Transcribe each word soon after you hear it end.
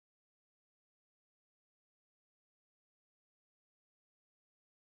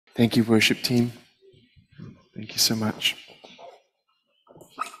Thank you, worship team. Thank you so much.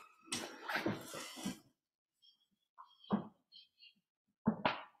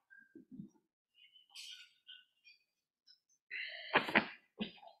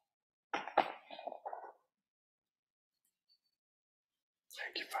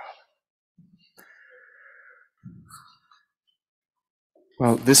 Thank you, Father.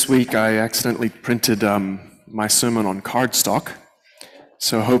 Well, this week I accidentally printed my sermon on cardstock,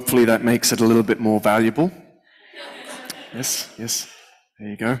 so hopefully that makes it a little bit more valuable. Yes, there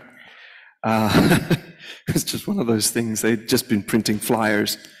you go. It's just one of those things. They'd just been printing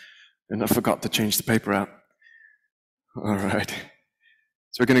flyers, and I forgot to change the paper out. All right.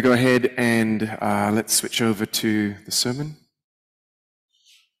 So we're going to go ahead and let's switch over to the sermon.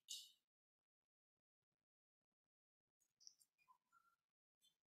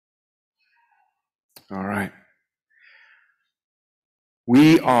 All right.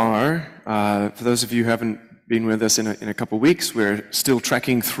 We are, for those of you who haven't been with us in a couple of weeks, we're still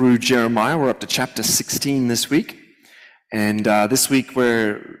tracking through Jeremiah. We're up to chapter 16 this week. And this week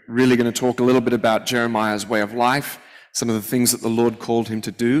we're really going to talk a little bit about Jeremiah's way of life, some of the things that the Lord called him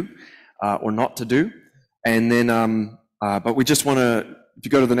to do or not to do. And then, but we just want to, if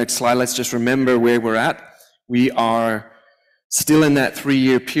you go to the next slide, let's just remember where we're at. We are still in that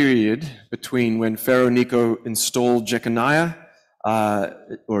 3-year period between when Pharaoh Necho installed Jehoiakim.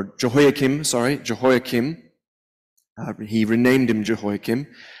 He renamed him Jehoiakim.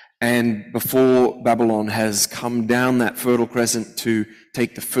 And before Babylon has come down that Fertile Crescent to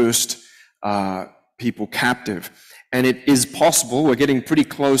take the first people captive. And it is possible, we're getting pretty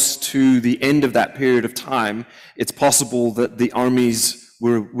close to the end of that period of time, it's possible that the armies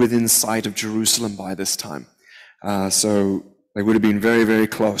were within sight of Jerusalem by this time. So they would have been very, very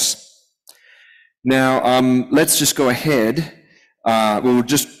close. Now, let's just go ahead. We'll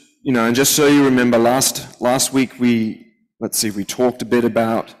just, and just so you remember, last week we talked a bit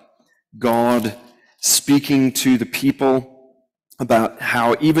about God speaking to the people about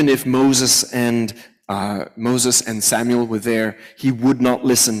how even if Moses and Samuel were there, he would not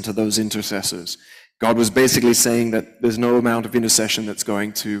listen to those intercessors. God was basically saying that there's no amount of intercession that's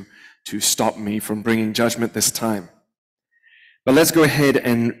going to stop me from bringing judgment this time. But let's go ahead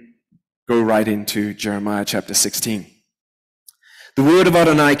and go right into Jeremiah chapter 16. The word of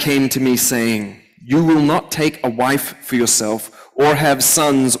Adonai came to me saying, "You will not take a wife for yourself or have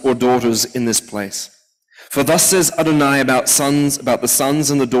sons or daughters in this place. For thus says Adonai about the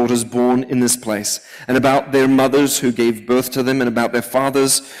sons and the daughters born in this place, and about their mothers who gave birth to them, and about their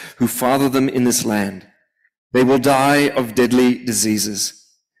fathers who fathered them in this land. They will die of deadly diseases.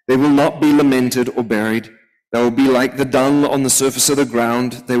 They will not be lamented or buried. They will be like the dung on the surface of the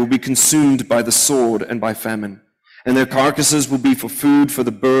ground. They will be consumed by the sword and by famine. And their carcasses will be for food for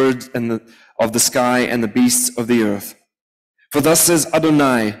the birds of the sky and the beasts of the earth. For thus says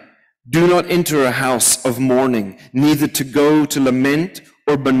Adonai, do not enter a house of mourning, neither to go to lament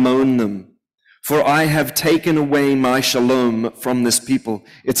or bemoan them. For I have taken away my shalom from this people."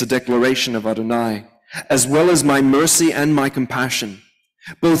 It's a declaration of Adonai. "As well as my mercy and my compassion.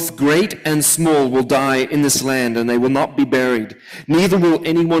 Both great and small will die in this land, and they will not be buried. Neither will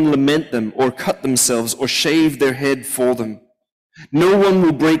anyone lament them, or cut themselves, or shave their head for them. No one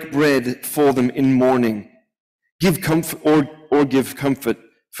will break bread for them in mourning, give comfort or give comfort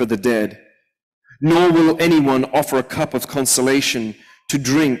for the dead. Nor will anyone offer a cup of consolation to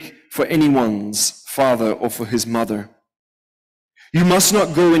drink for anyone's father or for his mother. You must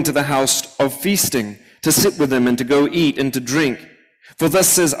not go into the house of feasting, to sit with them and to go eat and to drink. For thus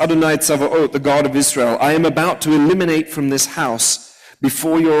says Adonai Tsavaot, the God of Israel, I am about to eliminate from this house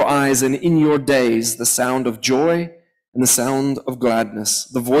before your eyes and in your days the sound of joy and the sound of gladness,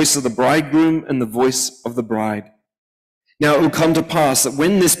 the voice of the bridegroom and the voice of the bride. Now it will come to pass that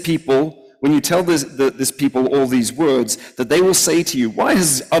when you tell this people all these words, that they will say to you, why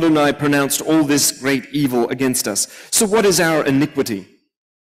has Adonai pronounced all this great evil against us? So what is our iniquity?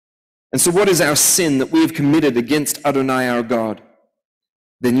 And so what is our sin that we have committed against Adonai our God?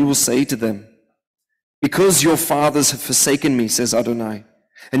 Then you will say to them, because your fathers have forsaken me, says Adonai,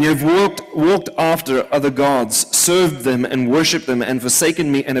 and you have walked after other gods, served them and worshipped them, and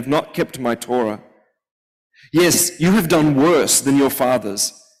forsaken me, and have not kept my Torah. Yes, you have done worse than your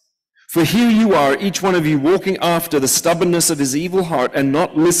fathers. For here you are, each one of you, walking after the stubbornness of his evil heart and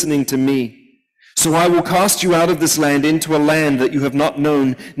not listening to me. So I will cast you out of this land into a land that you have not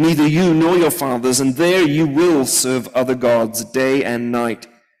known, neither you nor your fathers, and there you will serve other gods day and night.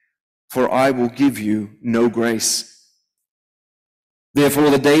 For I will give you no grace. Therefore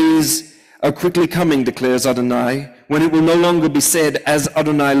the days are quickly coming, declares Adonai, when it will no longer be said, as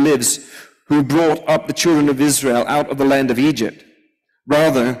Adonai lives, who brought up the children of Israel out of the land of Egypt.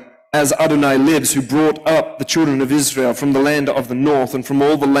 Rather, as Adonai lives, who brought up the children of Israel from the land of the north and from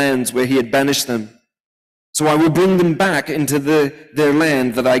all the lands where he had banished them. So I will bring them back into their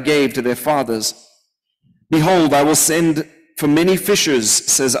land that I gave to their fathers. Behold, I will send for many fishers,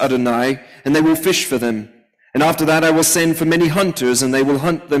 says Adonai, and they will fish for them. And after that I will send for many hunters, and they will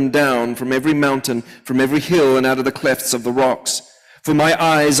hunt them down from every mountain, from every hill, and out of the clefts of the rocks. For my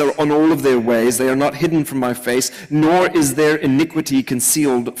eyes are on all of their ways, they are not hidden from my face, nor is their iniquity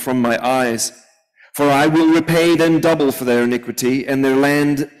concealed from my eyes. For I will repay them double for their iniquity, and their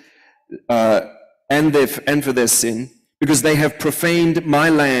land, and for their sin, because they have profaned my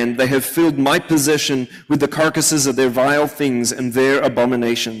land, they have filled my possession with the carcasses of their vile things and their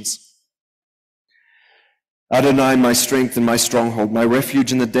abominations. Adonai, my strength and my stronghold, my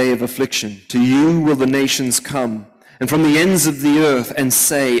refuge in the day of affliction. To you will the nations come, and from the ends of the earth, and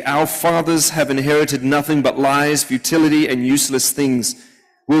say, our fathers have inherited nothing but lies, futility, and useless things.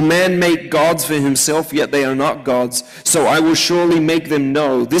 Will man make gods for himself, yet they are not gods? So I will surely make them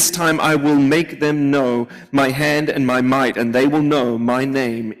know. This time I will make them know my hand and my might, and they will know my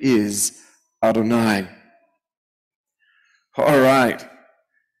name is Adonai. All right.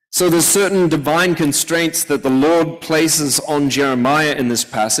 So there's certain divine constraints that the Lord places on Jeremiah in this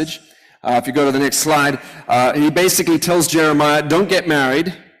passage. If you go to the next slide, he basically tells Jeremiah, don't get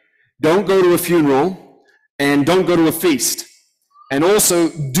married, don't go to a funeral, and don't go to a feast. And also,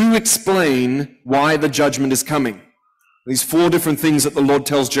 do explain why the judgment is coming. These 4 different things that the Lord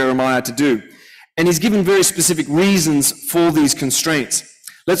tells Jeremiah to do. And he's given very specific reasons for these constraints.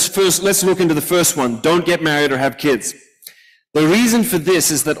 Let's look into the first one. Don't get married or have kids. The reason for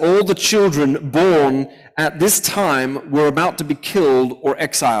this is that all the children born at this time were about to be killed or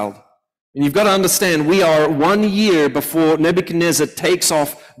exiled. And you've got to understand, we are 1 year before Nebuchadnezzar takes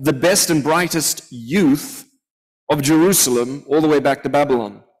off the best and brightest youth of Jerusalem all the way back to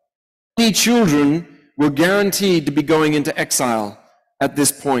Babylon. Many children were guaranteed to be going into exile at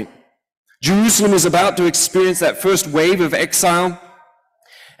this point. Jerusalem was about to experience that first wave of exile,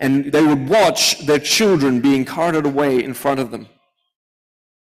 and they would watch their children being carted away in front of them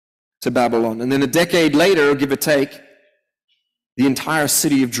to Babylon. And then a decade later, give or take, the entire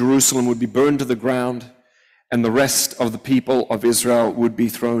city of Jerusalem would be burned to the ground, and the rest of the people of Israel would be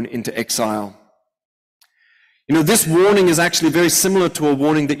thrown into exile. You know, this warning is actually very similar to a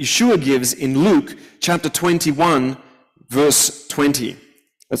warning that Yeshua gives in Luke chapter 21, verse 20.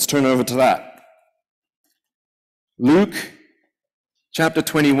 Let's turn over to that. Luke chapter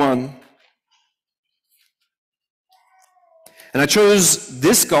 21. And I chose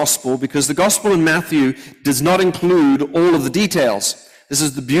this gospel because the gospel in Matthew does not include all of the details. This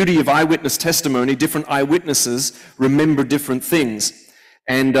is the beauty of eyewitness testimony. Different eyewitnesses remember different things.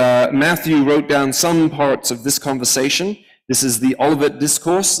 And Matthew wrote down some parts of this conversation. This is the Olivet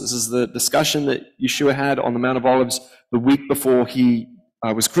Discourse. This is the discussion that Yeshua had on the Mount of Olives the week before he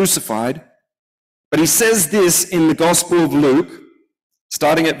was crucified. But he says this in the Gospel of Luke,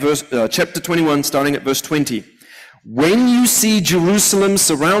 starting at chapter 21, starting at verse 20. When you see Jerusalem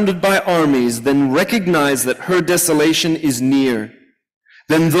surrounded by armies, then recognize that her desolation is near.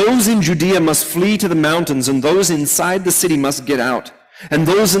 Then those in Judea must flee to the mountains, and those inside the city must get out. And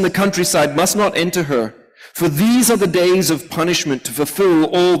those in the countryside must not enter her. For these are the days of punishment to fulfill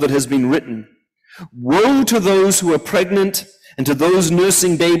all that has been written. Woe to those who are pregnant and to those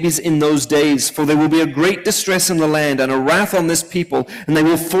nursing babies in those days, for there will be a great distress in the land and a wrath on this people, and they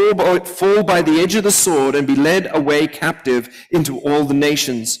will fall by the edge of the sword and be led away captive into all the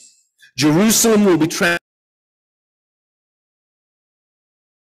nations. Jerusalem will be trampled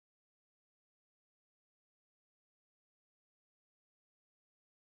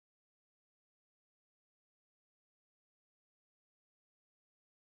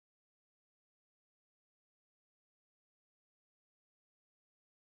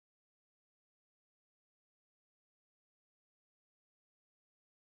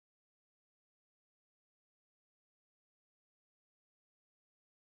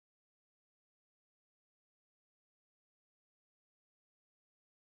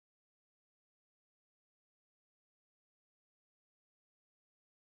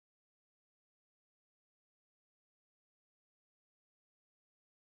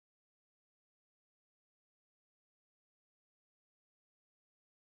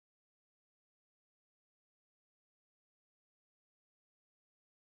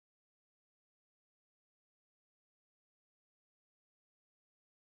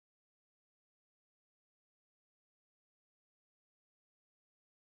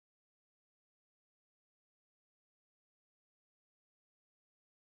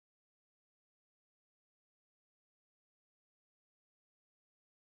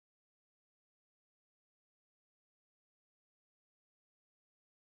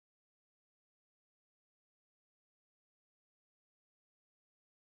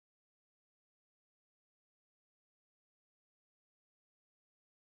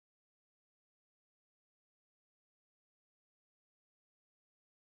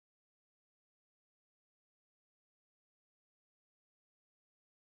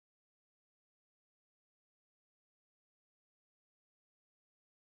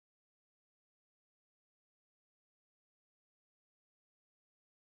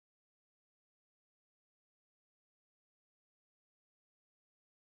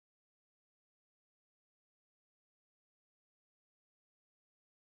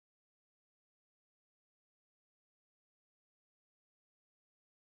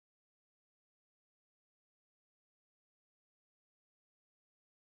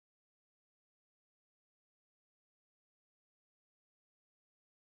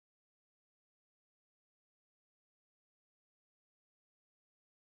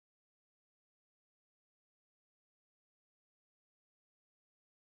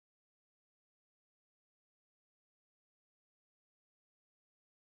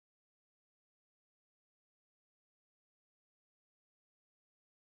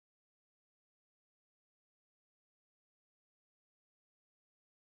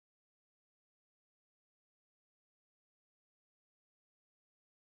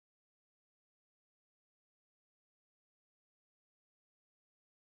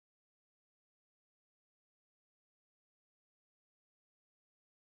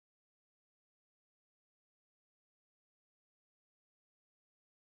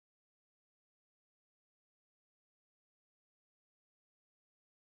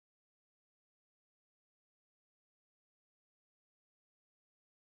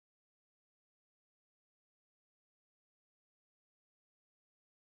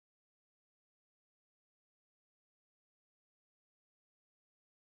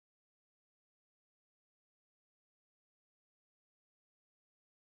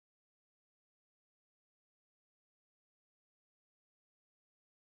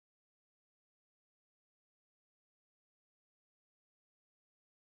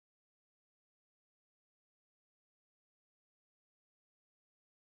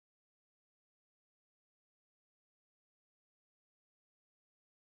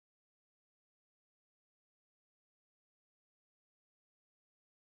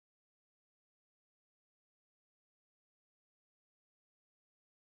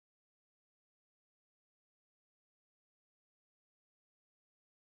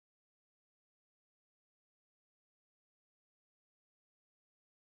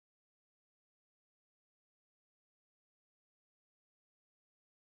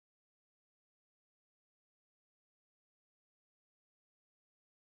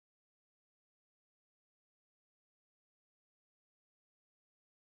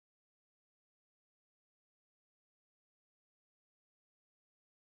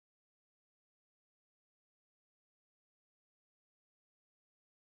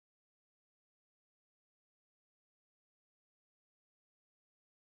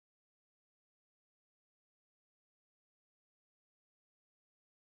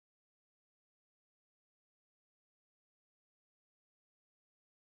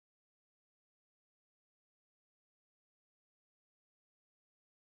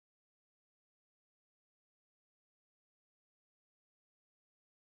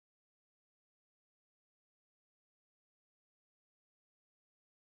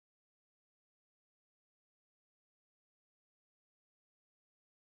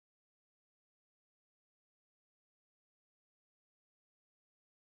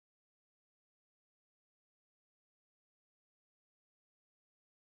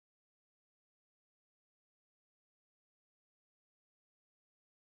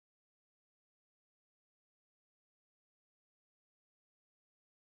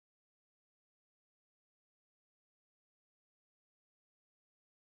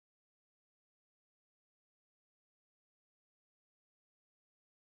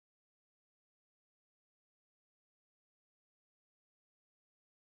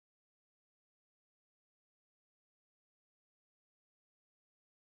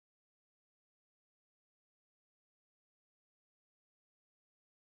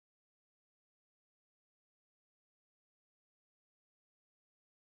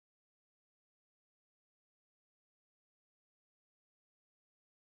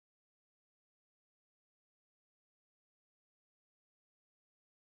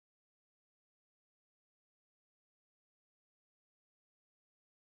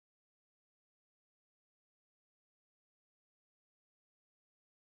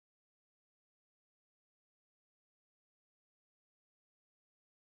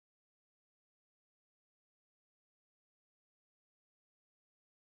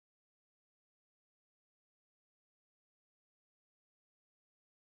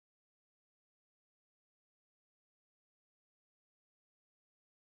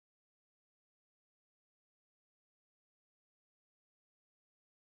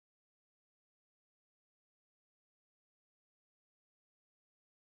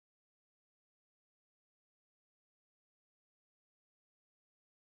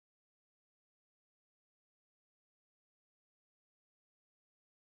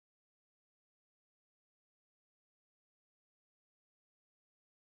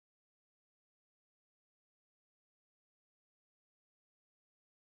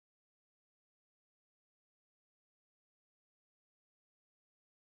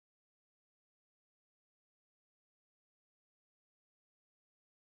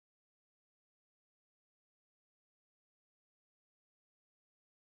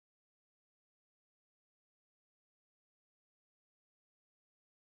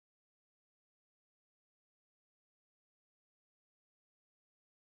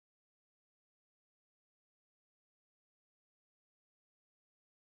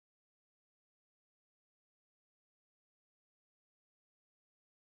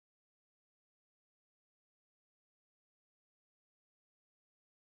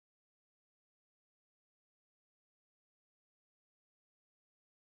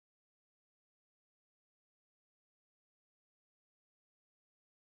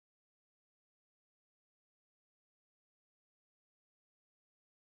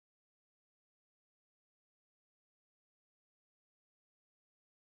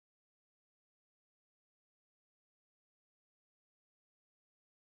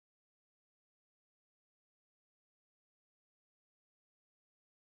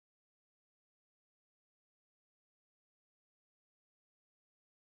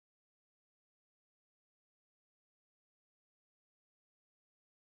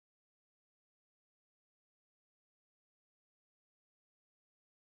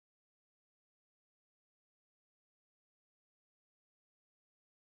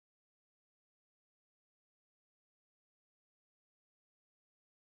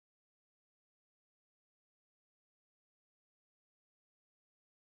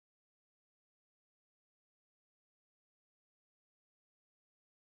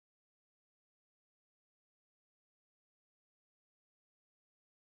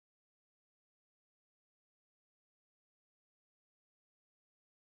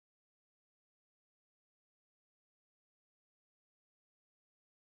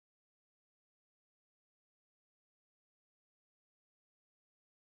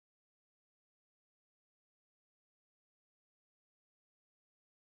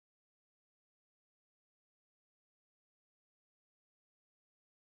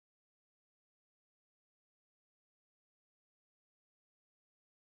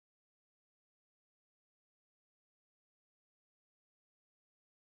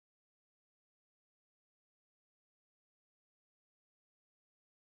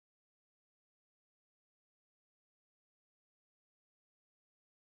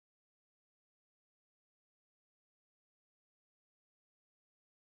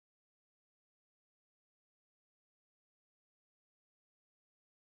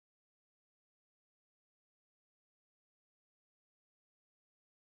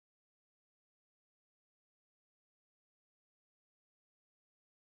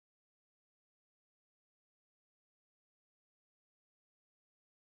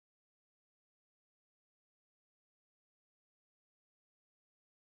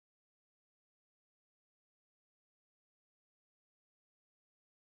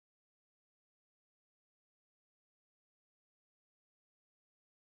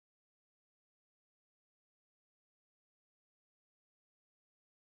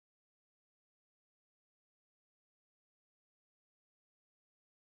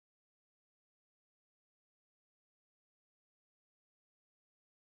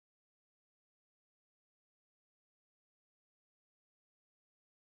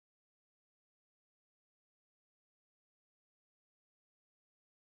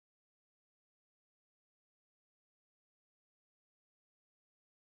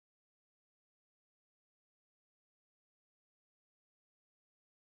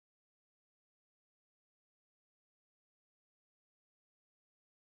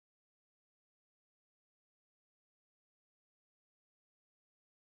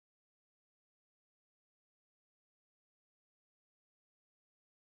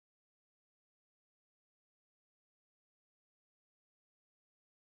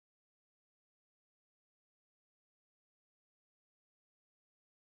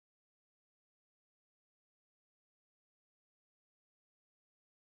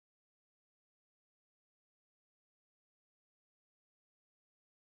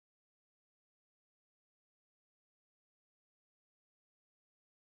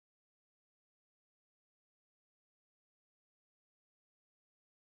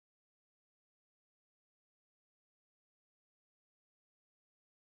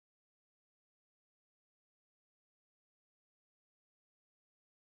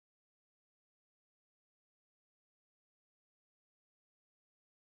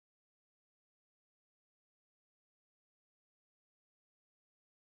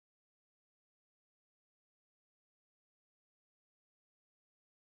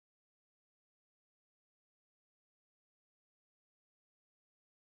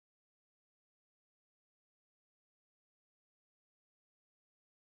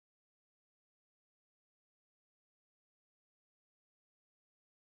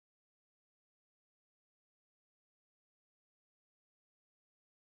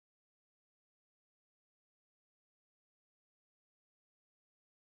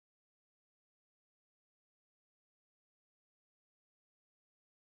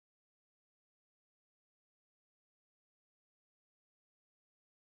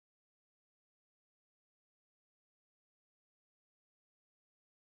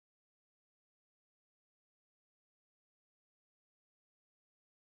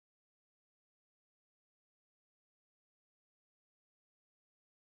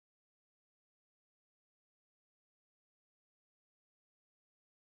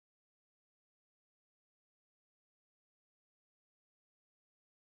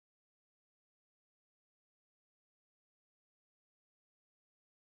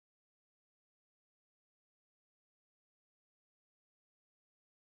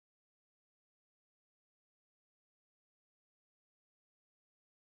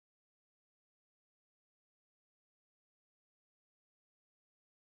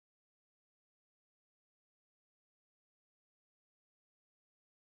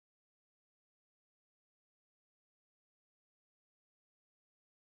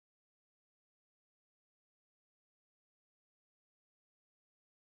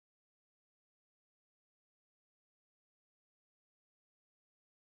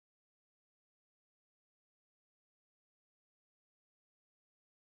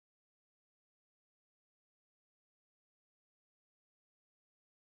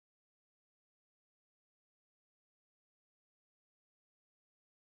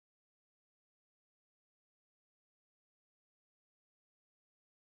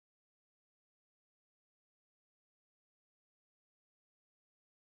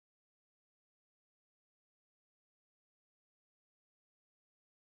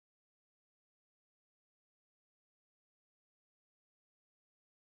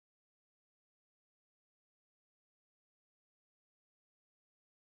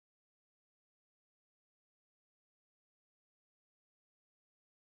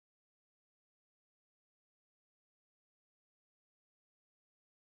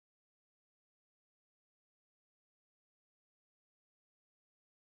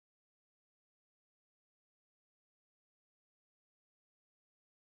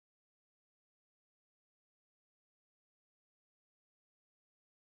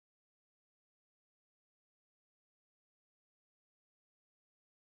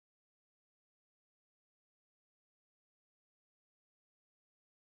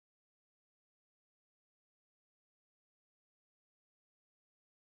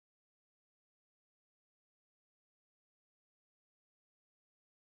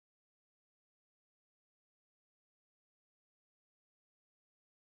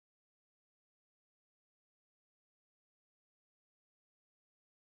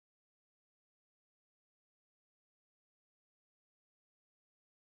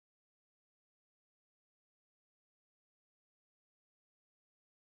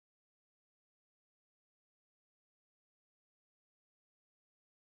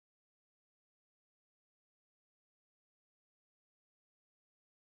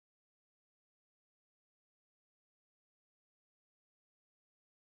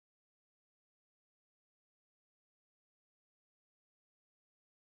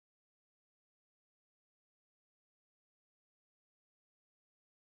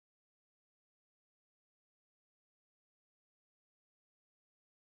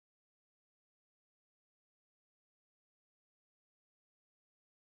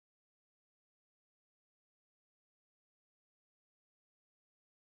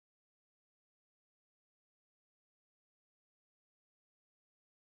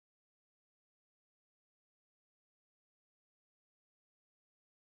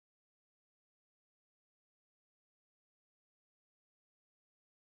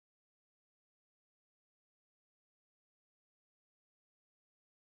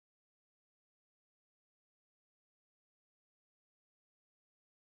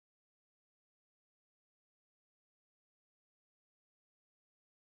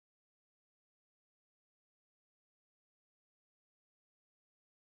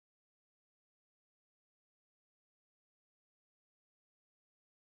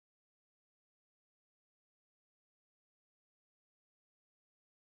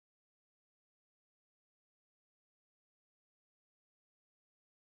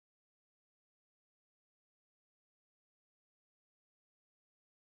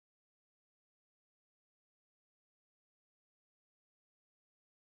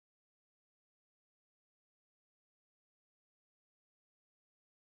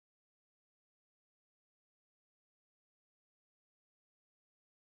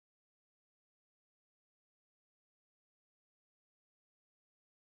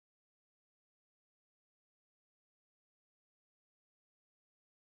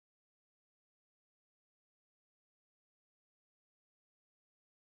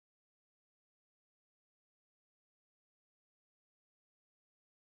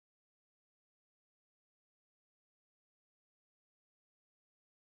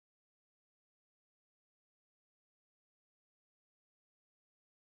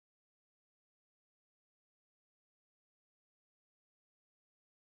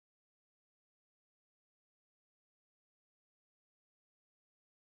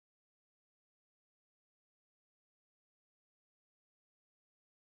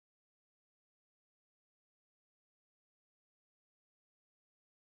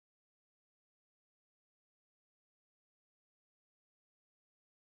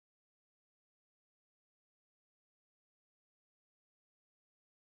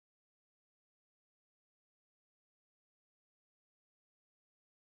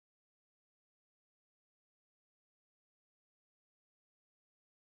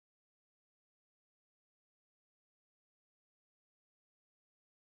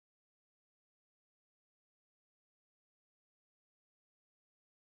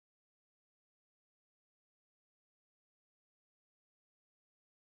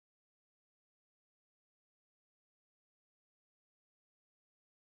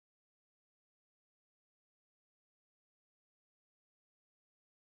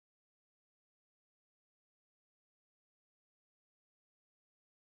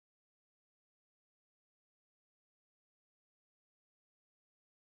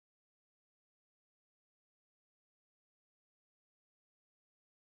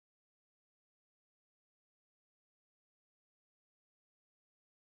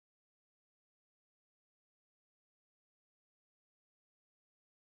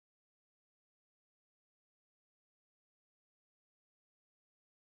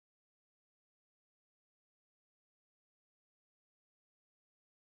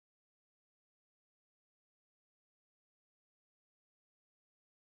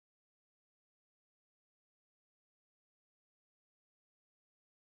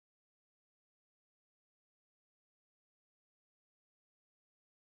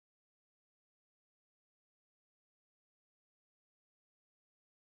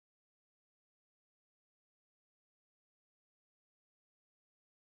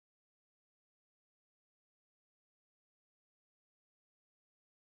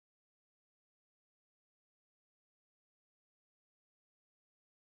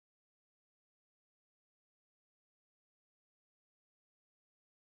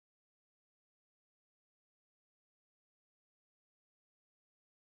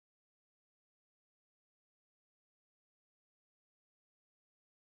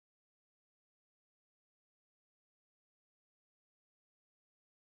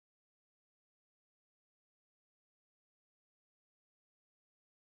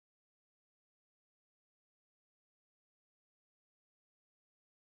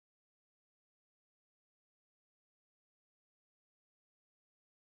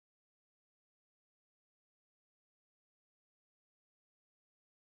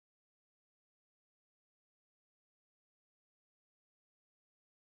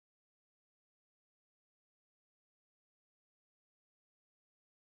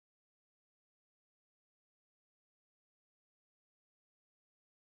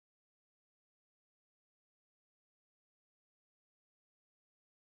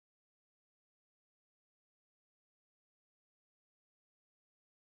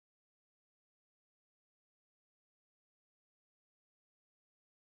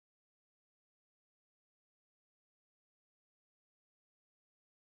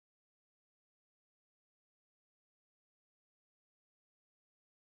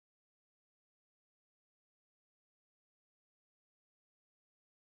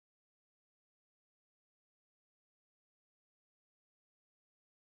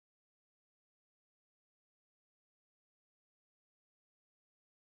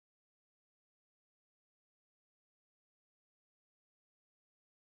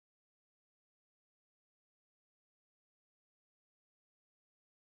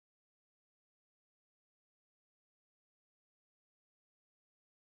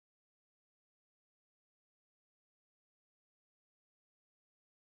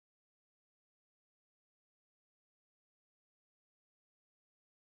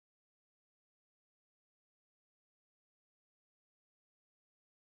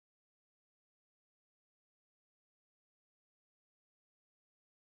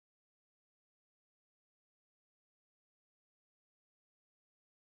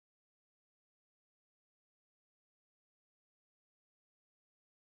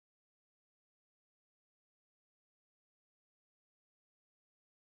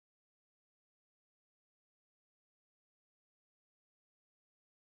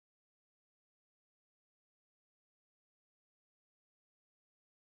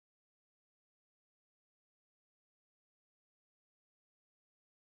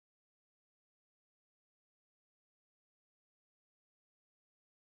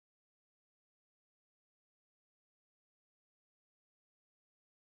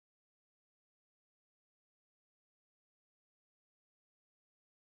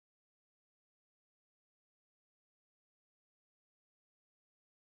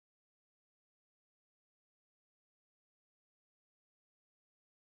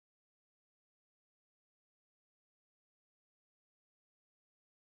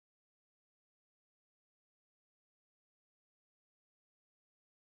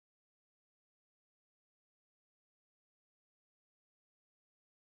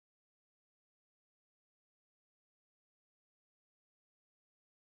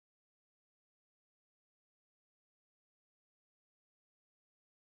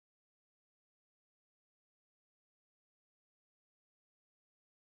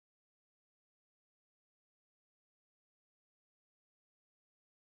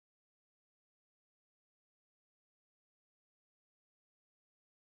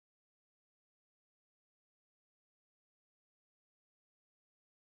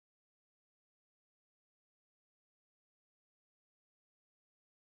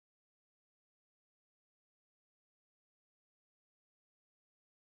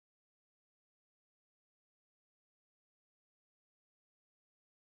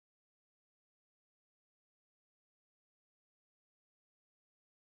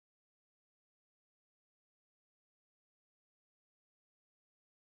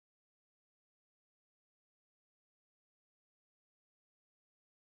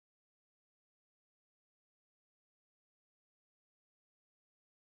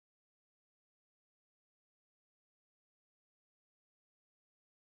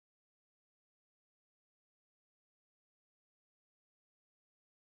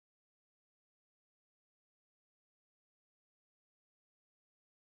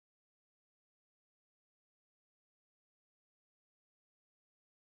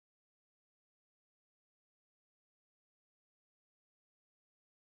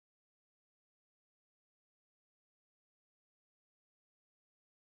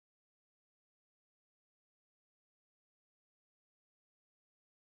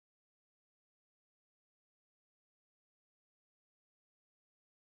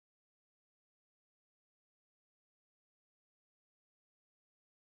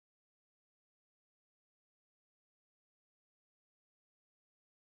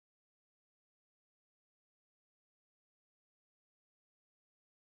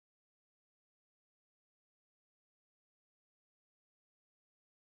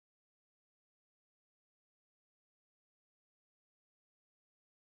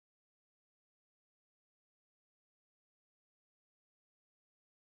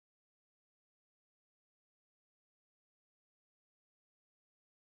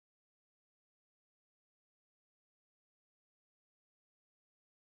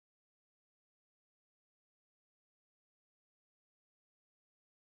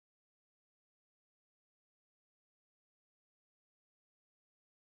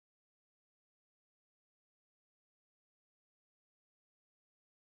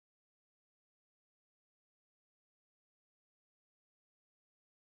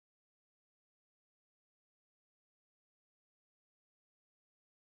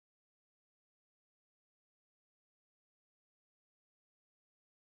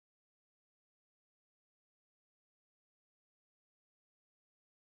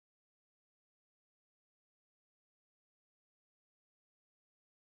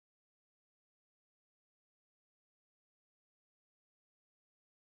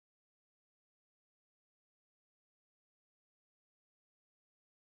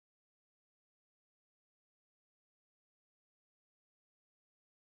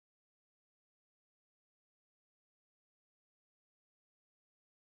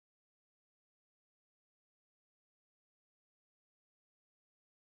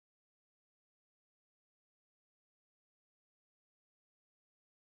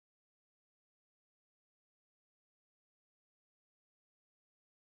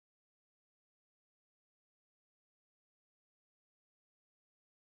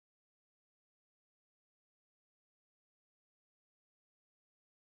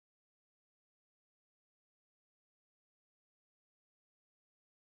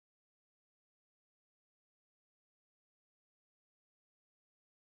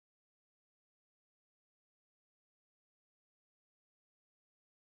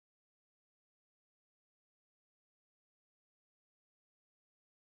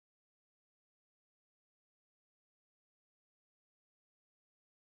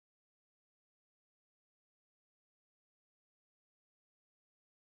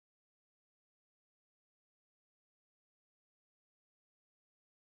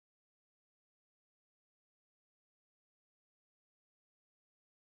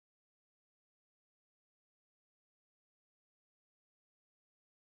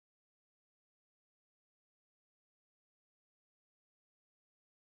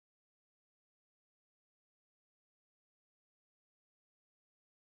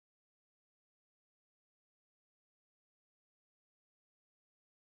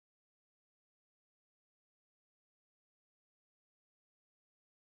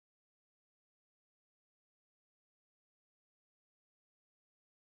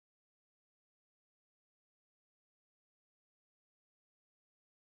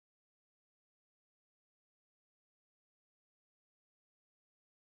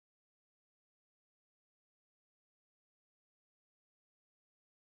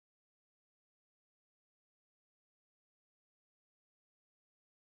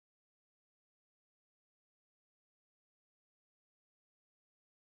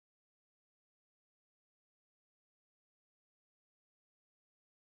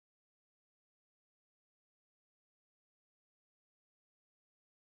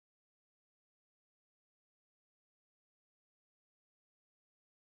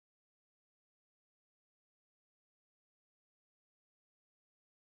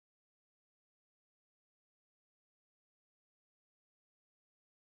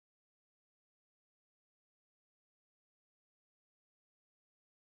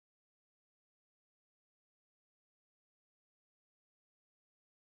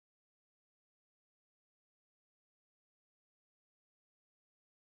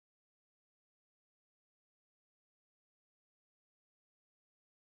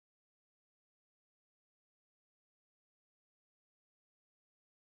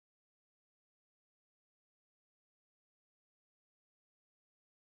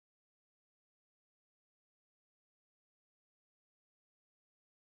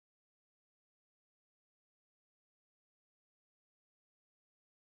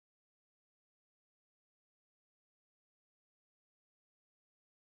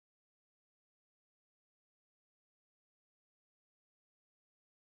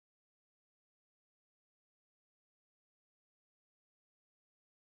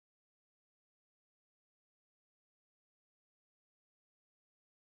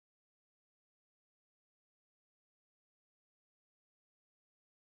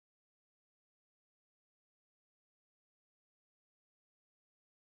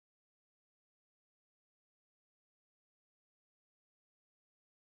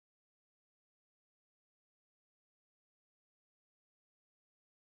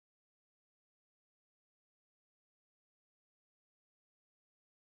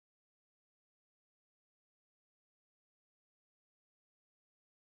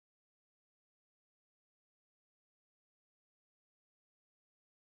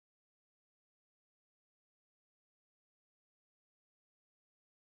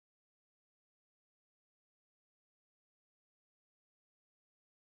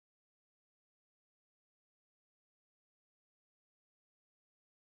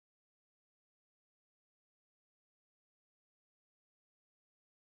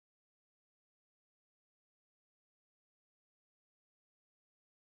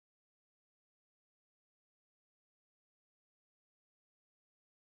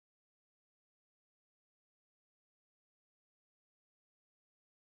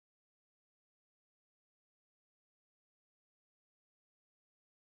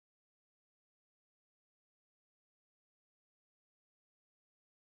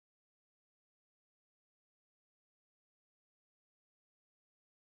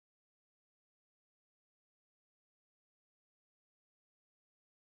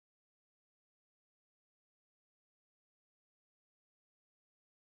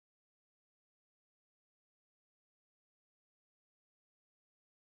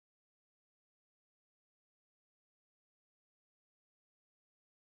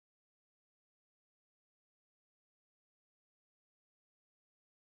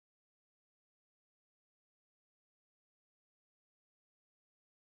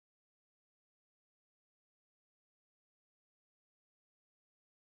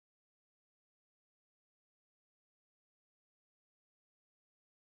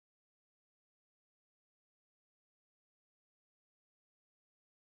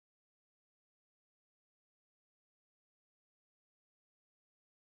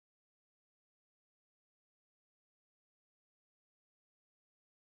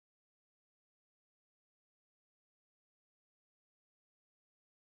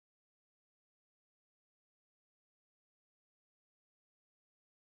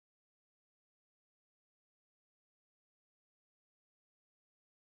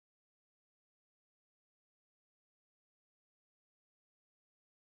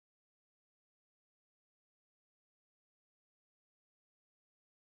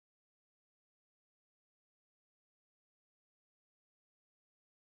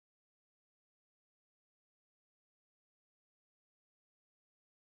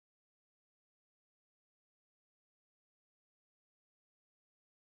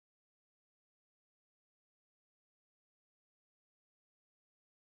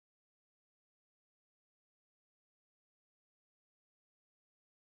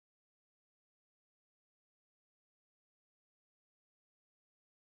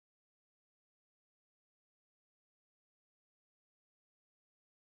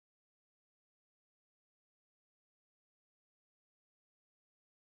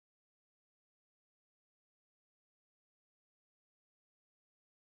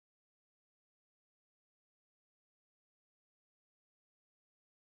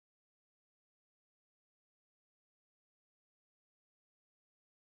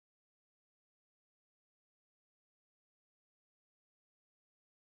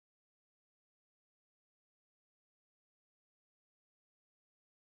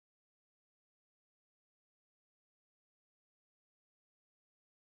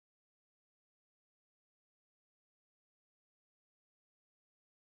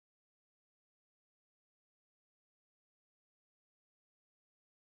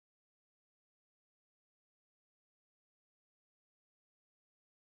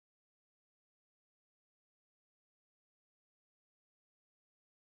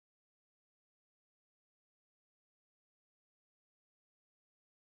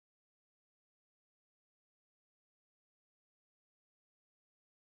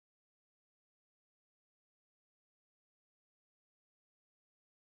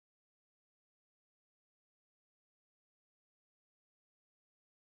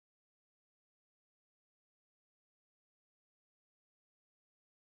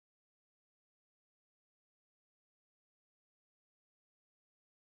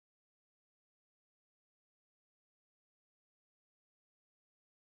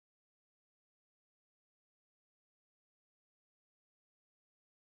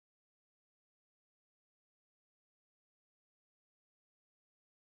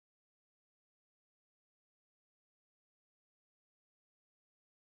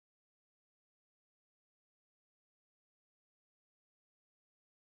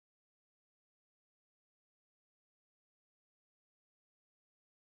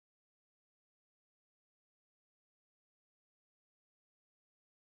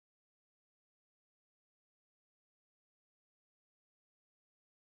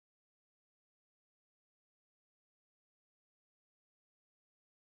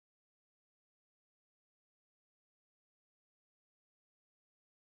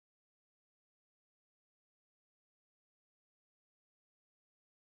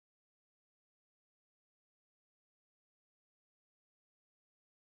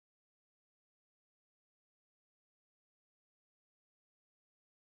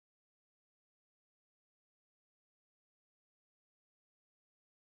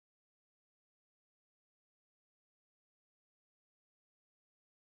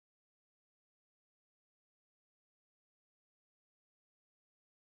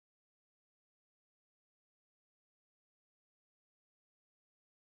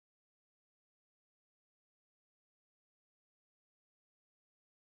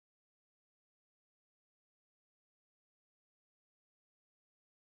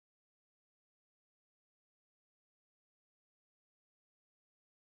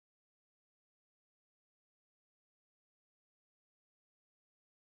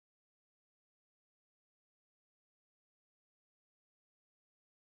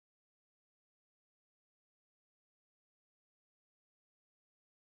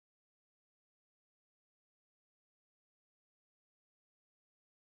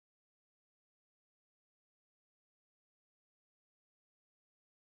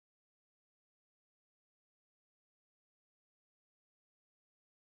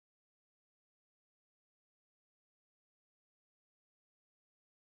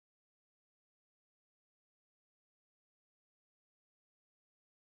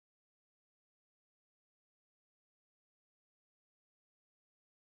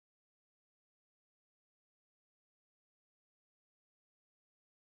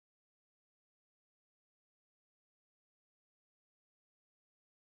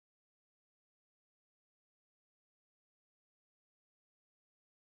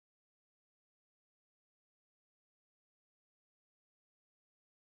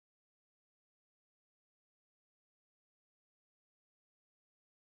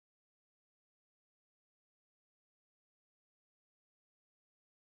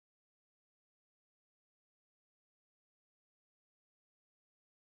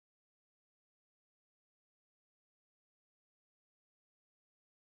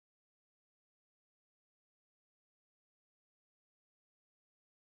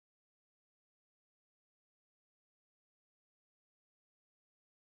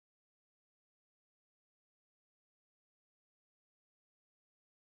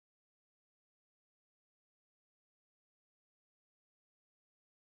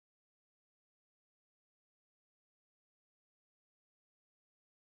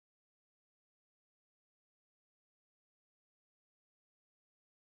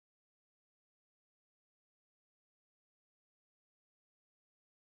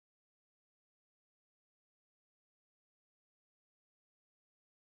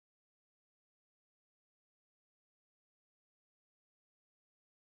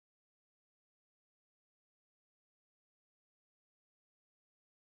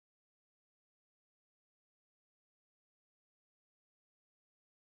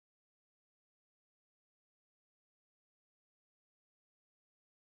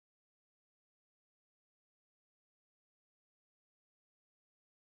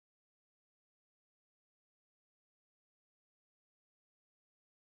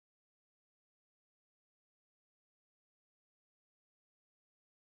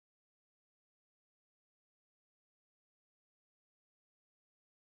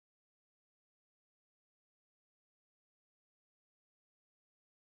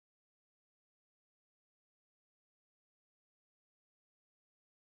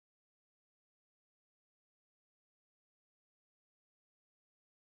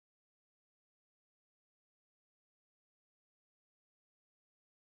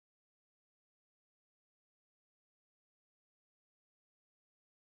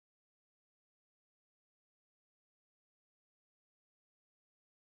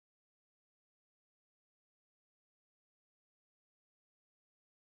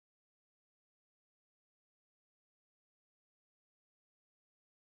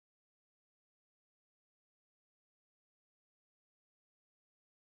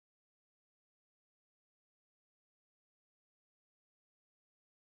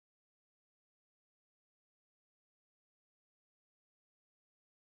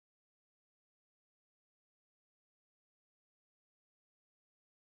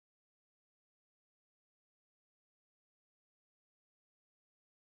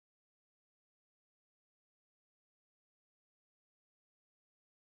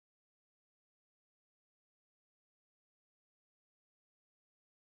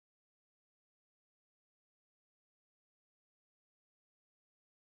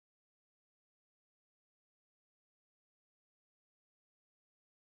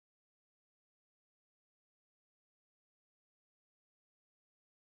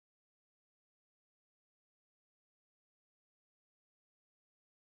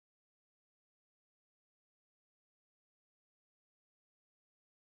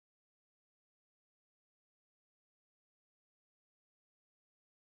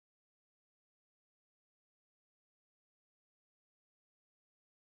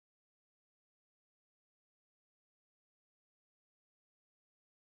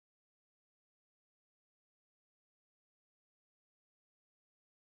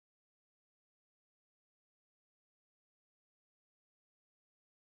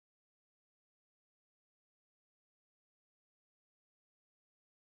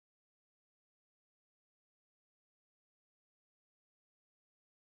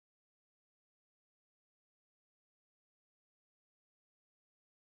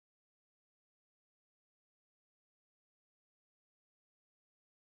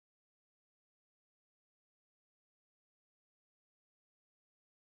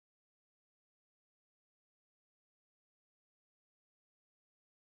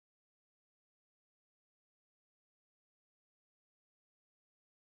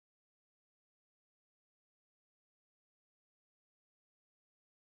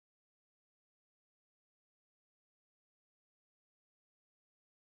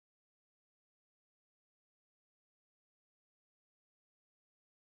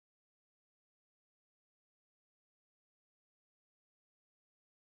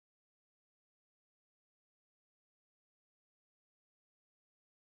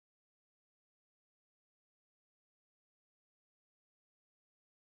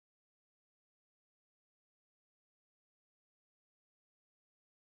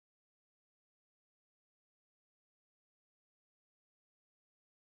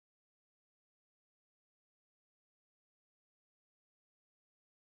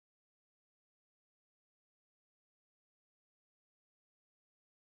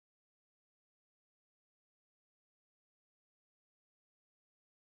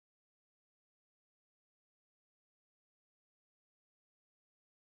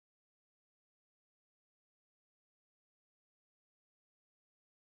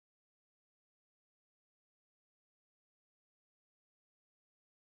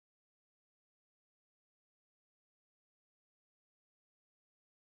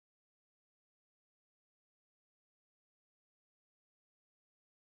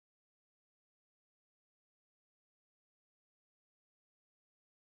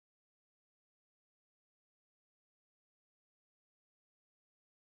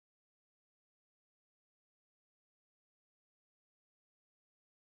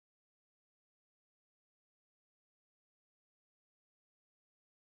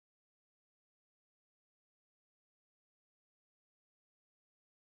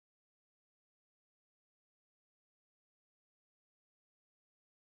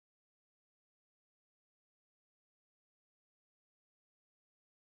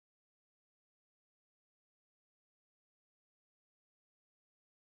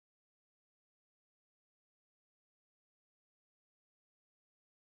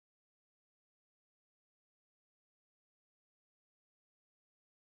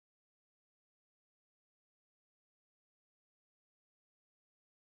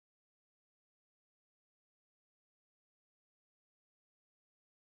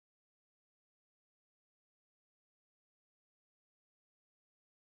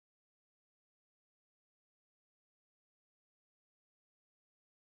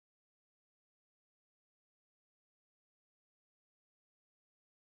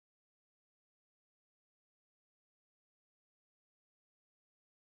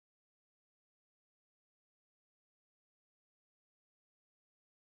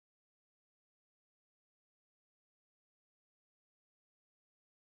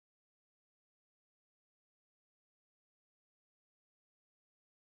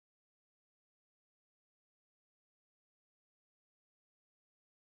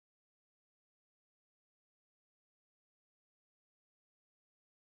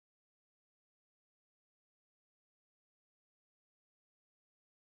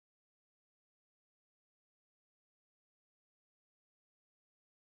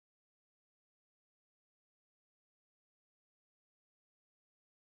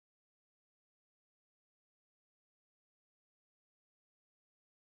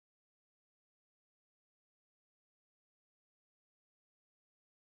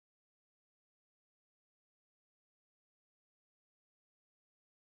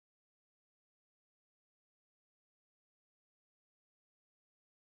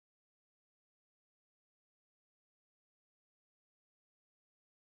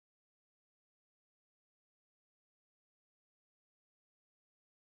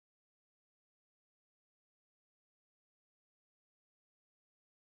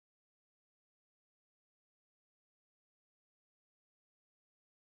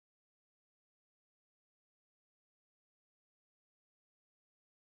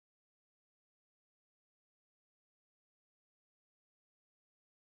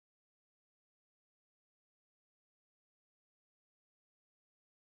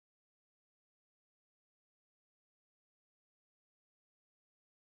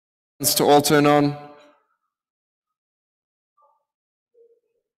to all turn on.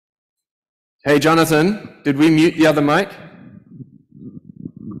 Hey, Jonathan, did we mute the other mic?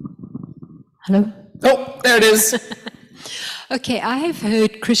 Hello? Oh, there it is. Okay, I have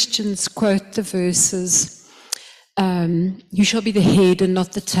heard Christians quote the verses, you shall be the head and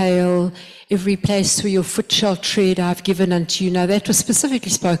not the tail. Every place where your foot shall tread, I've given unto you. Now, that was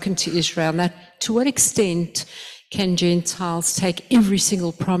specifically spoken to Israel. Now, to what extent can Gentiles take every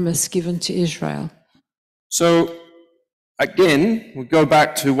single promise given to Israel? So, again, we'll go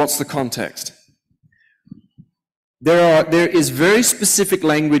back to what's the context. There is very specific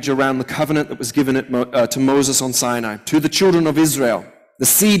language around the covenant that was given to Moses on Sinai, to the children of Israel, the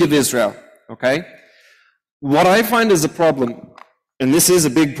seed of Israel, okay? What I find is a problem, and this is a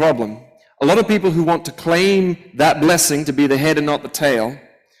big problem, a lot of people who want to claim that blessing to be the head and not the tail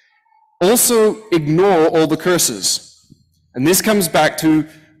also ignore all the curses. And this comes back to,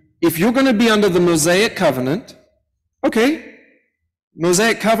 if you're going to be under the Mosaic covenant, okay,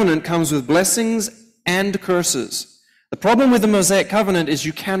 Mosaic covenant comes with blessings and curses. The problem with the Mosaic covenant is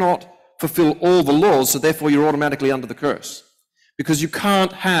you cannot fulfill all the laws, so therefore you're automatically under the curse. Because you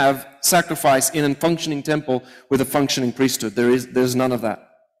can't have sacrifice in a functioning temple with a functioning priesthood. There's none of that.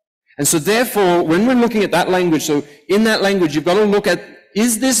 And so therefore, when we're looking at that language, so in that language, you've got to look at,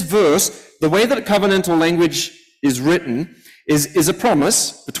 is this verse, the way that covenantal language is written, is a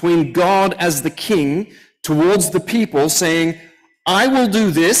promise between God as the king towards the people saying, I will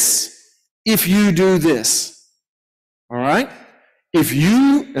do this if you do this. All right? If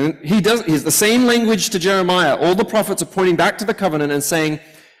you, and he's the same language to Jeremiah. All the prophets are pointing back to the covenant and saying,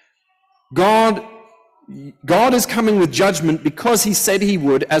 God is coming with judgment because he said he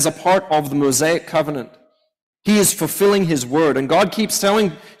would as a part of the Mosaic covenant. He is fulfilling his word. And God keeps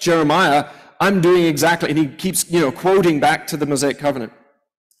telling Jeremiah, I'm doing exactly, and he keeps, quoting back to the Mosaic covenant.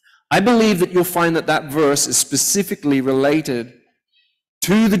 I believe that you'll find that that verse is specifically related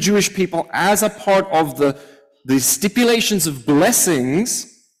to the Jewish people as a part of the stipulations of blessings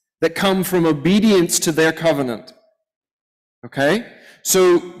that come from obedience to their covenant. Okay?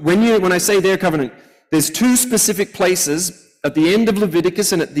 So when I say their covenant, there's two specific places at the end of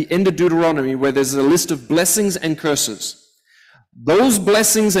Leviticus and at the end of Deuteronomy where there's a list of blessings and curses. Those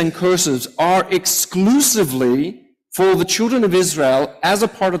blessings and curses are exclusively for the children of Israel as a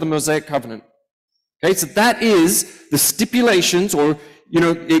part of the Mosaic covenant. Okay? So that is the stipulations, or,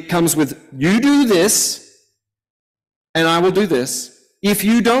 it comes with, you do this, and I will do this. If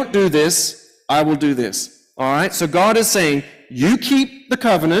you don't do this, I will do this. All right? So God is saying, you keep the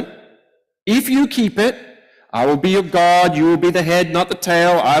covenant. If you keep it, I will be your God. You will be the head, not the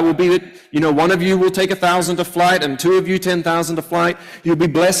tail. I will be one of you will take 1,000 to flight and 2 of you 10,000 to flight. You'll be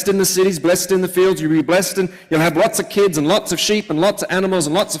blessed in the cities, blessed in the fields. You'll be blessed you'll have lots of kids and lots of sheep and lots of animals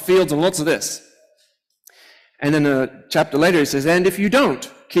and lots of fields and lots of this. And then a chapter later he says, and if you don't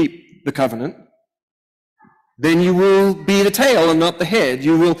keep the covenant, then you will be the tail and not the head.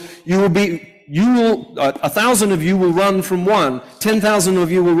 1,000 of you will run from 1, 10,000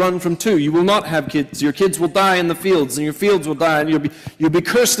 of you will run from 2. You will not have kids. Your kids will die in the fields, and your fields will die, and you'll be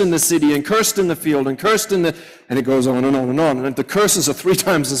cursed in the city, and cursed in the field, and cursed in and it goes on and on and on. And the curses are 3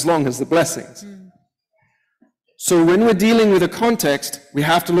 times as long as the blessings. So when we're dealing with a context, we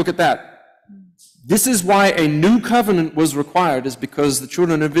have to look at that. This is why a new covenant was required, is because the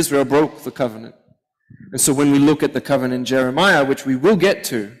children of Israel broke the covenant. And so when we look at the covenant in Jeremiah, which we will get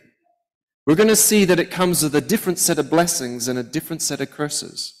to, we're going to see that it comes with a different set of blessings and a different set of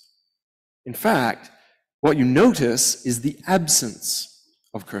curses. In fact, what you notice is the absence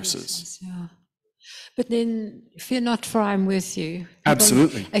of curses. Yeah. But then, fear not, for I'm with you.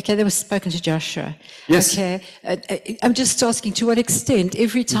 Absolutely. Okay, that was spoken to Joshua. Yes. Okay, I'm just asking, to what extent,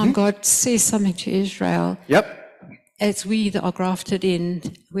 every time God says something to Israel, as we that are grafted in,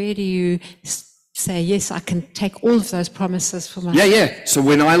 where do you say, yes, I can take all of those promises for myself? Yeah. So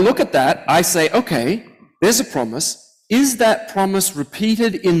when I look at that, I say, okay, there's a promise. Is that promise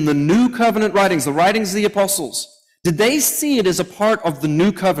repeated in the new covenant writings, the writings of the apostles? Did they see it as a part of the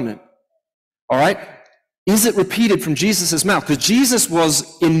new covenant? All right? Is it repeated from Jesus' mouth? Because Jesus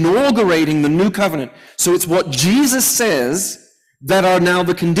was inaugurating the new covenant. So it's what Jesus says that are now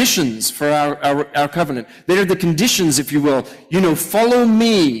the conditions for our covenant. They are the conditions, if you will. Follow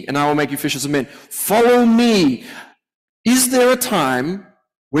me, and I will make you fishers of men. Follow me. Is there a time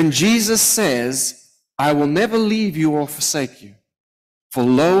when Jesus says, I will never leave you or forsake you? For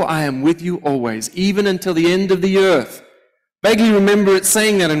lo, I am with you always, even until the end of the earth. Vaguely remember it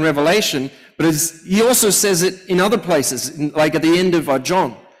saying that in Revelation, but he also says it in other places, like at the end of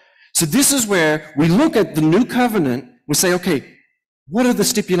John. So this is where we look at the new covenant, we say, okay, What are the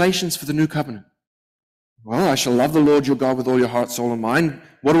stipulations for the new covenant? Well, I shall love the Lord your God with all your heart, soul, and mind.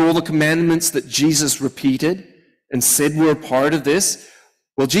 What are all the commandments that Jesus repeated and said were a part of this?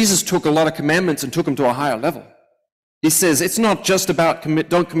 Well, Jesus took a lot of commandments and took them to a higher level. He says, it's not just about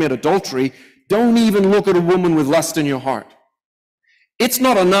don't commit adultery. Don't even look at a woman with lust in your heart. It's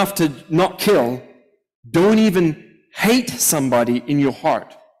not enough to not kill. Don't even hate somebody in your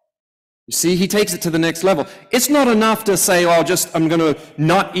heart. You see, he takes it to the next level. It's not enough to say, oh, I'm going to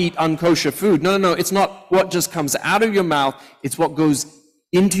not eat unkosher food. No. It's not what just comes out of your mouth. It's what goes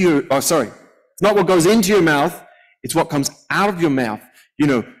into your, it's not what goes into your mouth. It's what comes out of your mouth. You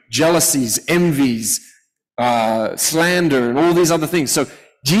know, jealousies, envies, slander, and all these other things. So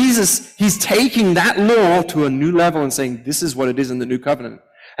Jesus, he's taking that law to a new level and saying, this is what it is in the new covenant.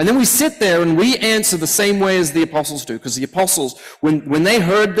 And then we sit there and we answer the same way as the apostles do. Because the apostles, when they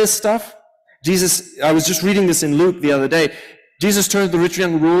heard this stuff, I was just reading this in Luke the other day. Jesus turned to the rich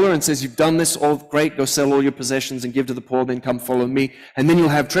young ruler and says, you've done this, all great, go sell all your possessions and give to the poor, then come follow me. And then you'll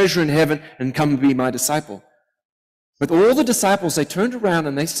have treasure in heaven and come be my disciple. But all the disciples, they turned around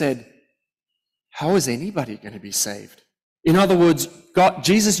and they said, how is anybody going to be saved? In other words, God,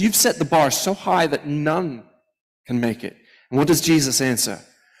 Jesus, you've set the bar so high that none can make it. And what does Jesus answer?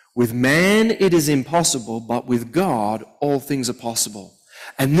 With man it is impossible, but with God all things are possible.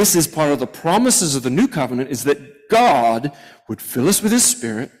 And this is part of the promises of the new covenant, is that God would fill us with his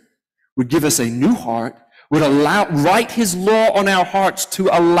Spirit, would give us a new heart, would write his law on our hearts to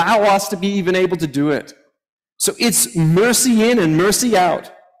allow us to be even able to do it. So it's mercy in and mercy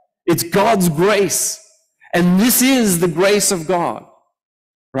out. It's God's grace. And this is the grace of God,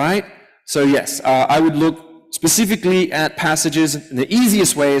 right? So yes, I would look specifically at passages, and the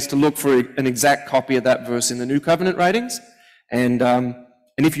easiest way is to look for an exact copy of that verse in the New Covenant writings. And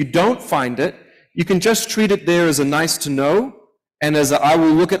if you don't find it, you can just treat it there as a nice to know, and as I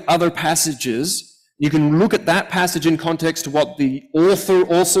will look at other passages. You can look at that passage in context to what the author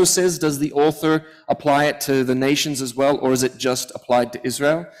also says. Does the author apply it to the nations as well, or is it just applied to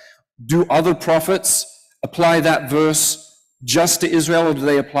Israel? Do other prophets apply that verse just to Israel, or do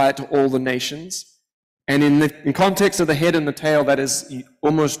they apply it to all the nations? And in context of the head and the tail, that is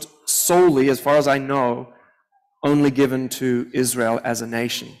almost solely, as far as I know, only given to Israel as a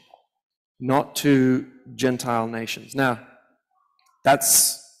nation, not to Gentile nations. Now,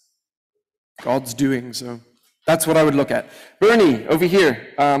 that's God's doing, so that's what I would look at. Bernie, over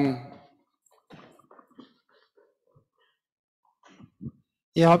here.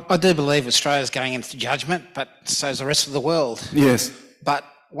 Yeah, I do believe Australia's going into judgment, but so is the rest of the world. Yes. But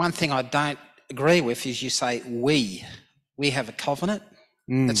one thing I don't agree with is you say we have a covenant.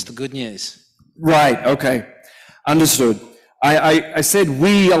 That's the good news. Right, okay. Understood. I said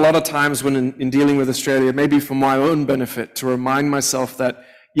we a lot of times when in dealing with Australia, maybe for my own benefit, to remind myself that,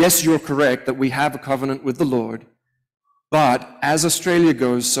 yes, you're correct, that we have a covenant with the Lord, but as Australia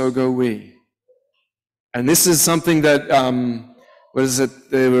goes, so go we. And this is something that,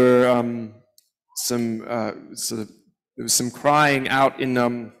 there were there was some crying out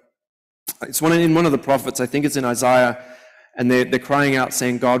in, it's in one of the prophets, I think it's in Isaiah, and they're crying out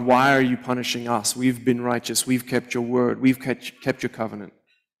saying, God, why are you punishing us? We've been righteous. We've kept your word. We've kept your covenant.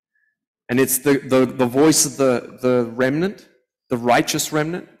 And it's the voice of the remnant, the righteous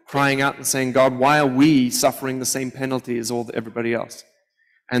remnant, crying out and saying, God, why are we suffering the same penalty as everybody else?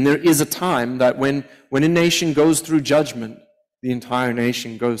 And there is a time that when a nation goes through judgment, the entire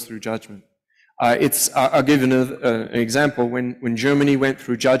nation goes through judgment. I'll give you an example. When Germany went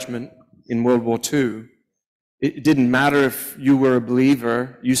through judgment in World War II, it didn't matter if you were a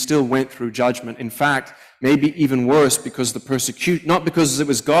believer, you still went through judgment. In fact, maybe even worse, because the persecution, not because it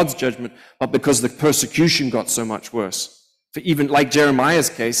was God's judgment, but because the persecution got so much worse. For even like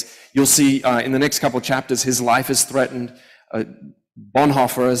Jeremiah's case, you'll see in the next couple of chapters, his life is threatened.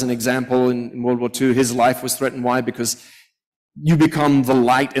 Bonhoeffer, as an example, in World War II, his life was threatened. Why? Because you become the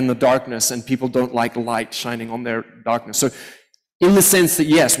light in the darkness, and people don't like light shining on their darkness. So in the sense that,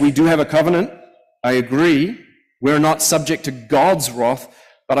 yes, we do have a covenant, I agree. We're not subject to God's wrath,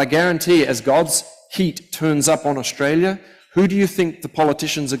 but I guarantee as God's heat turns up on Australia, who do you think the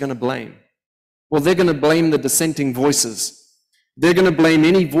politicians are going to blame? Well, they're going to blame the dissenting voices. They're going to blame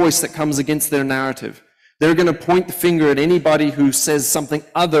any voice that comes against their narrative. They're going to point the finger at anybody who says something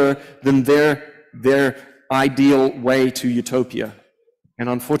other than their ideal way to utopia. And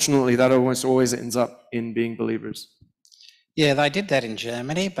unfortunately, that almost always ends up in being believers. Yeah, they did that in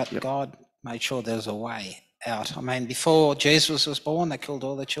Germany, but Yep. God made sure there was a way out. I mean, before Jesus was born, they killed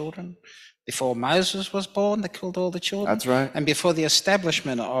all the children. Before Moses was born, they killed all the children. That's right. And before the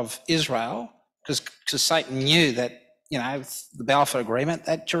establishment of Israel, because Satan knew that the Balfour Agreement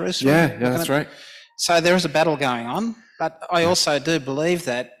at Jerusalem. Yeah, that's right. So there is a battle going on, but I also do believe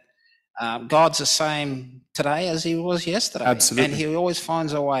that God's the same today as he was yesterday. Absolutely. And he always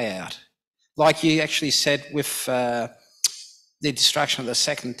finds a way out. Like you actually said with the destruction of the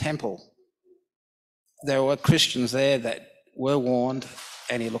Second Temple, there were Christians there that were warned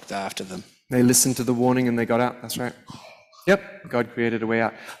and he looked after them. They listened to the warning and they got out. That's right. Yep, God created a way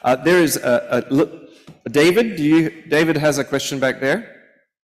out. There is David. David has a question back there.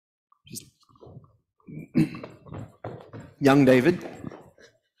 Young David.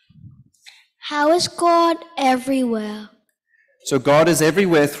 How is God everywhere? So God is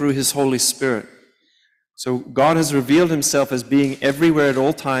everywhere through his Holy Spirit. So God has revealed himself as being everywhere at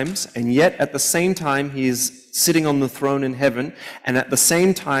all times, and yet at the same time he is sitting on the throne in heaven, and at the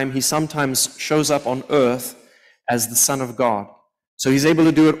same time he sometimes shows up on earth as the Son of God. So he's able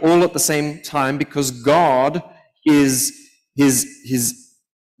to do it all at the same time because God is he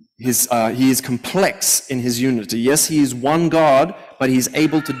is complex in his unity. Yes, he is one God, but he's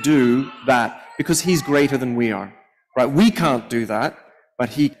able to do that because he's greater than we are. Right? We can't do that, but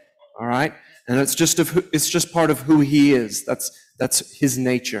he, all right? And it's just part of who he is. That's his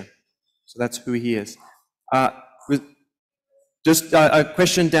nature. So that's who he is. Just a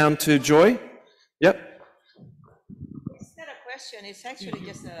question down to Joy. Yep. It's not a question, it's actually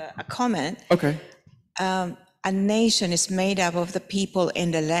just a comment. Okay. A nation is made up of the people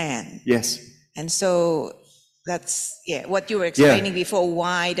in the land. Yes. And so that's, what you were explaining before.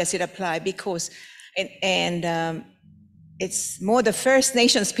 Why does it apply? Because, it's more the First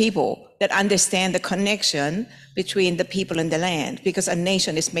Nations people that understand the connection between the people and the land, because a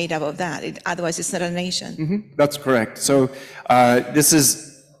nation is made up of that. Otherwise, it's not a nation. Mm-hmm. That's correct. So this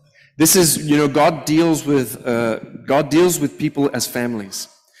is God deals with people as families.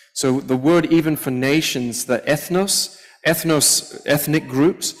 So the word even for nations, the ethnic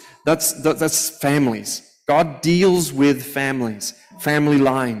groups, that's families. God deals with families, family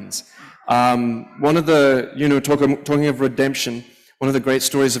lines. One of the, talking of redemption, one of the great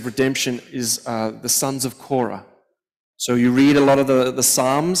stories of redemption is the sons of Korah. So you read a lot of the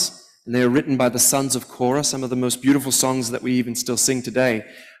Psalms, and they're written by the sons of Korah. Some of the most beautiful songs that we even still sing today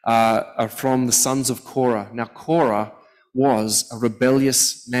are from the sons of Korah. Now, Korah was a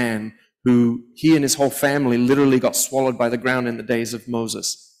rebellious man who, he and his whole family literally got swallowed by the ground in the days of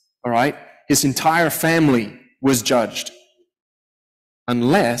Moses. All right? His entire family was judged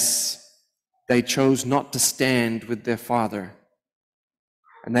unless they chose not to stand with their father.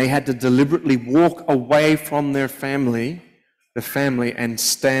 And they had to deliberately walk away from their family, and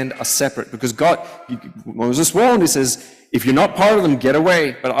stand a separate. Because Moses warned, he says, if you're not part of them, get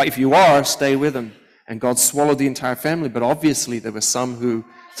away. But if you are, stay with them. And God swallowed the entire family. But obviously there were some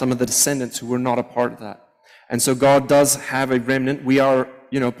of the descendants who were not a part of that. And so God does have a remnant. We are,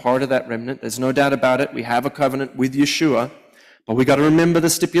 part of that remnant. There's no doubt about it. We have a covenant with Yeshua. But we got to remember the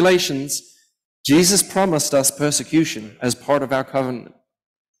stipulations. Jesus promised us persecution as part of our covenant.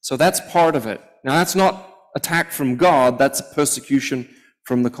 So that's part of it. Now, that's not attack from God. That's persecution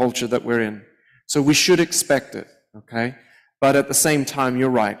from the culture that we're in. So we should expect it, okay? But at the same time, you're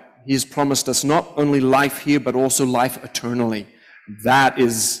right. He has promised us not only life here, but also life eternally.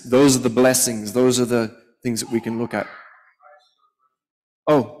 Those are the blessings. Those are the things that we can look at.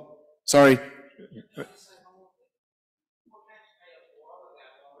 Oh, sorry.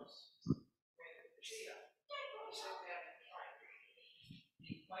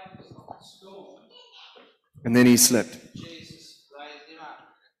 And then he slipped.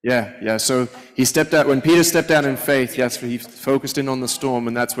 Yeah. So he stepped out. When Peter stepped out in faith, he focused in on the storm,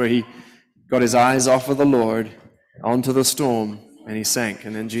 and that's where he got his eyes off of the Lord onto the storm, and he sank.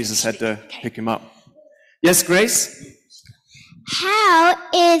 And then Jesus had to pick him up. Yes, Grace? How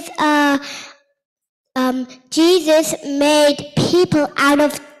is Jesus made people out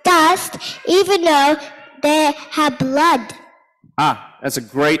of dust, even though they have blood? That's a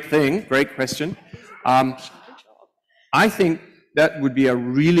great thing. Great question. I think that would be a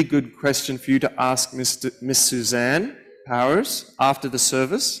really good question for you to ask Miss Suzanne Powers after the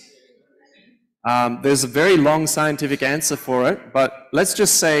service. There's a very long scientific answer for it, but let's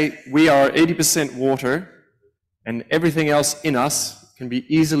just say we are 80% water, and everything else in us can be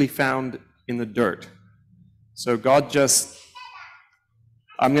easily found in the dirt. So I'm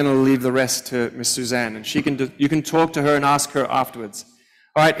going to leave the rest to Miss Suzanne, and you can talk to her and ask her afterwards.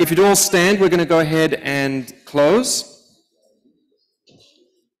 All right, if you'd all stand, we're going to go ahead and close.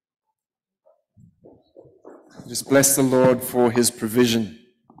 Just bless the Lord for his provision.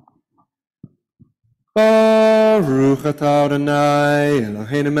 Baruch atah Adonai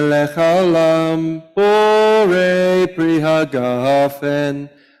Eloheinu melech haolam borei pri hagafen.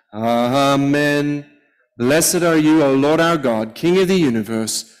 Amen. Blessed are you, O Lord our God, King of the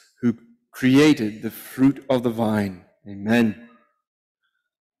universe, who created the fruit of the vine. Amen.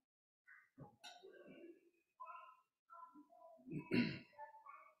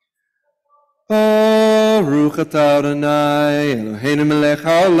 Baruch atah Adonai Eloheinu melech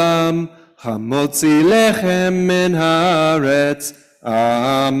haolam hamotzi lechem min haaretz.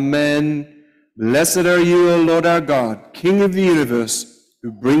 Amen. Blessed are you, O Lord our God, King of the universe,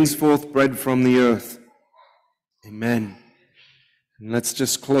 who brings forth bread from the earth. Amen. And let's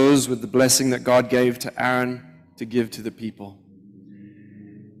just close with the blessing that God gave to Aaron to give to the people.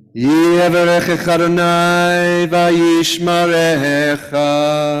 Yevarechech Adonai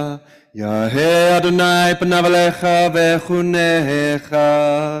vayishmarecha. Yaheh Adonai panav alecha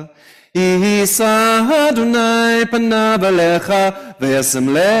vechunecha. Yisa Adonai panav alecha v'yasem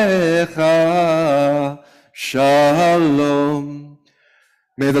lecha. Shalom.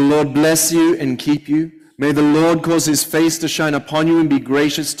 May the Lord bless you and keep you. May the Lord cause his face to shine upon you and be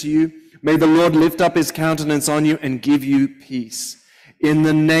gracious to you. May the Lord lift up his countenance on you and give you peace. In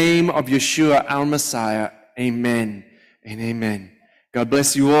the name of Yeshua, our Messiah, amen and amen. God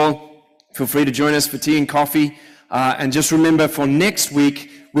bless you all. Feel free to join us for tea and coffee. And just remember, for next week,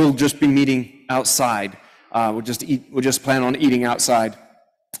 we'll just be meeting outside. We'll just plan on eating outside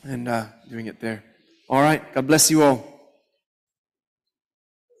and doing it there. All right. God bless you all.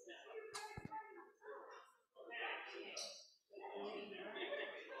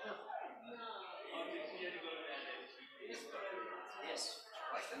 Yes.